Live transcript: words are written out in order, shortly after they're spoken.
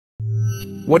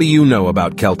What do you know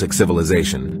about Celtic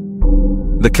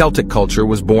civilization? The Celtic culture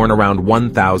was born around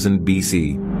 1000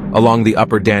 BC, along the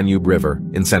upper Danube River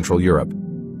in Central Europe.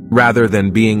 Rather than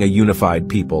being a unified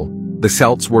people, the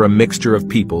Celts were a mixture of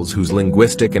peoples whose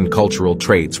linguistic and cultural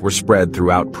traits were spread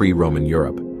throughout pre-Roman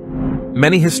Europe.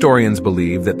 Many historians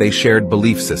believe that they shared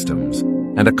belief systems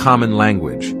and a common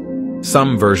language,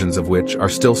 some versions of which are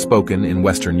still spoken in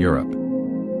Western Europe.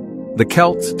 The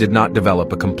Celts did not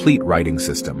develop a complete writing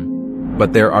system,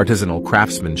 but their artisanal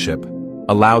craftsmanship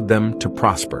allowed them to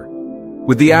prosper.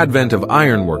 With the advent of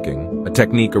ironworking, a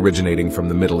technique originating from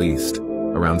the Middle East,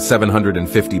 around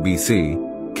 750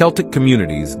 BC, Celtic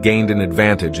communities gained an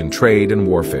advantage in trade and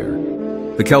warfare.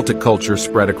 The Celtic culture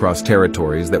spread across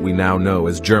territories that we now know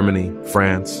as Germany,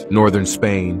 France, northern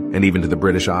Spain, and even to the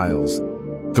British Isles,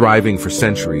 thriving for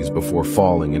centuries before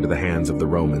falling into the hands of the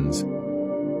Romans.